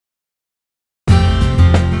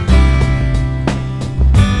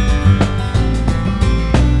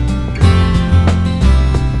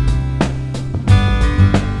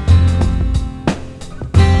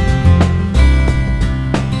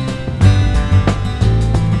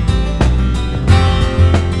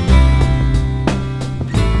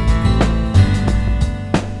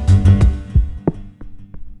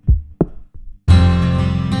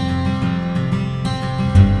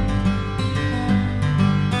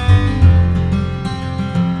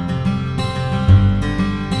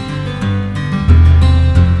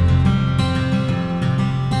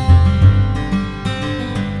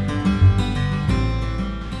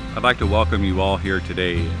I'd like to welcome you all here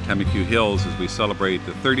today at Temecue Hills as we celebrate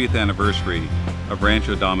the 30th anniversary of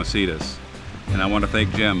Rancho Damacitas. And I want to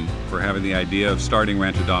thank Jim for having the idea of starting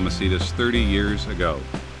Rancho Damacitas 30 years ago.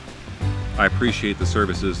 I appreciate the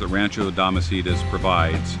services that Rancho Damacitas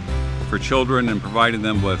provides for children and providing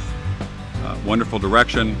them with wonderful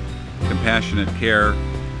direction, compassionate care,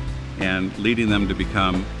 and leading them to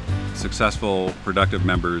become successful, productive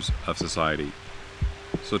members of society.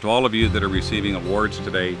 So to all of you that are receiving awards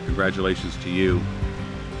today, congratulations to you.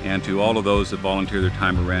 And to all of those that volunteer their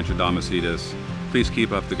time at Rancho Damacitas, please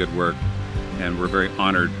keep up the good work. And we're very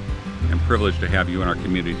honored and privileged to have you in our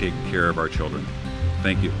community taking care of our children.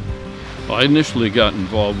 Thank you. Well, I initially got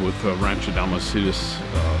involved with Rancho Damacitas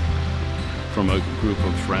from a group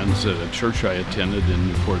of friends at a church I attended in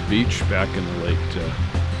Newport Beach back in the late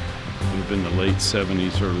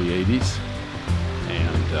 70s, early 80s.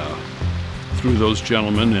 And through those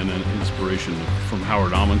gentlemen and an inspiration from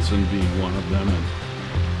Howard Amundsen being one of them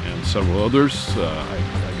and several others,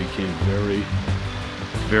 I became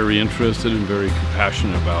very interested and very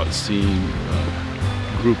compassionate about seeing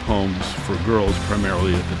group homes for girls,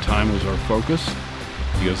 primarily at the time was our focus,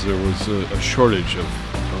 because there was a shortage of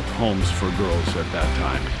homes for girls at that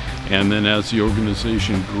time. And then as the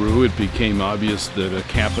organization grew, it became obvious that a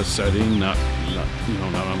campus setting, not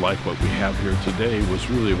unlike what we have here today, was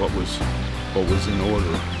really what was in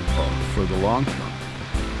order for the long term.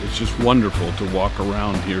 It's just wonderful to walk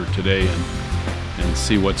around here today and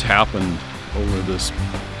see what's happened over this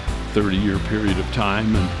 30-year period of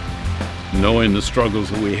time, and knowing the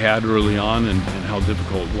struggles that we had early on and how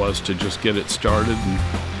difficult it was to just get it started,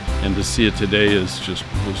 and to see it today was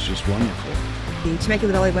just wonderful. The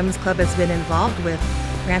Temecula Valley Women's Club has been involved with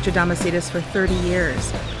Rancho Damacitas for 30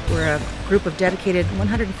 years. We're a group of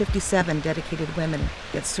 157 dedicated women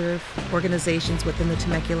that serve organizations within the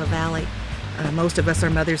Temecula Valley. Most of us are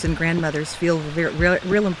mothers and grandmothers, feel the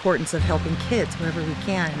real importance of helping kids wherever we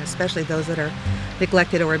can, and especially those that are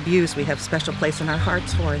neglected or abused. We have a special place in our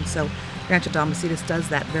hearts for, and so Rancho Damacitas does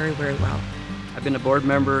that very, very well. I've been a board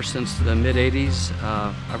member since the mid-80s.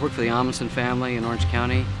 I've worked for the Amundsen family in Orange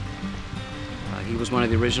County. He was one of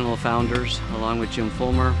the original founders, along with Jim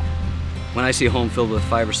Fullmer. When I see a home filled with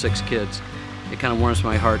 5 or 6 kids, it kind of warms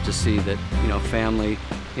my heart to see that, family,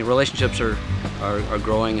 relationships are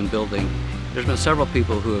growing and building. There's been several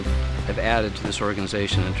people who have added to this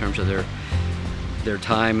organization in terms of their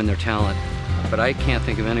time and their talent, but I can't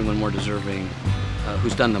think of anyone more deserving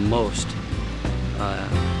who's done the most.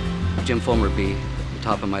 Jim Fullmer would be at the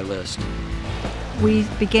top of my list. We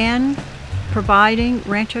began providing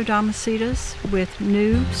Rancho Damacitas with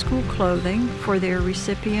new school clothing for their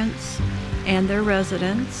recipients and their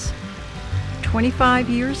residents 25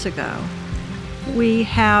 years ago. We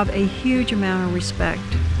have a huge amount of respect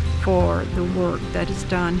for the work that is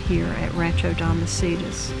done here at Rancho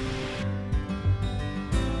Damacitas.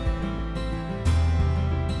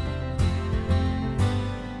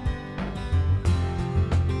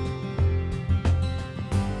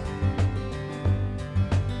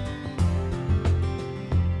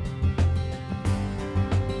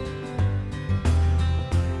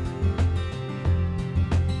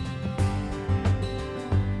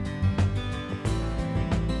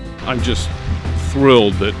 I'm just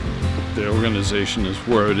thrilled that the organization is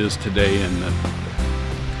where it is today, and that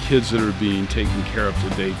kids that are being taken care of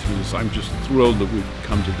today through this. I'm just thrilled that we've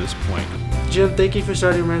come to this point. Jim, thank you for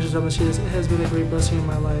starting Rancho Damacitas. It has been a great blessing in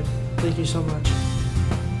my life. Thank you so much.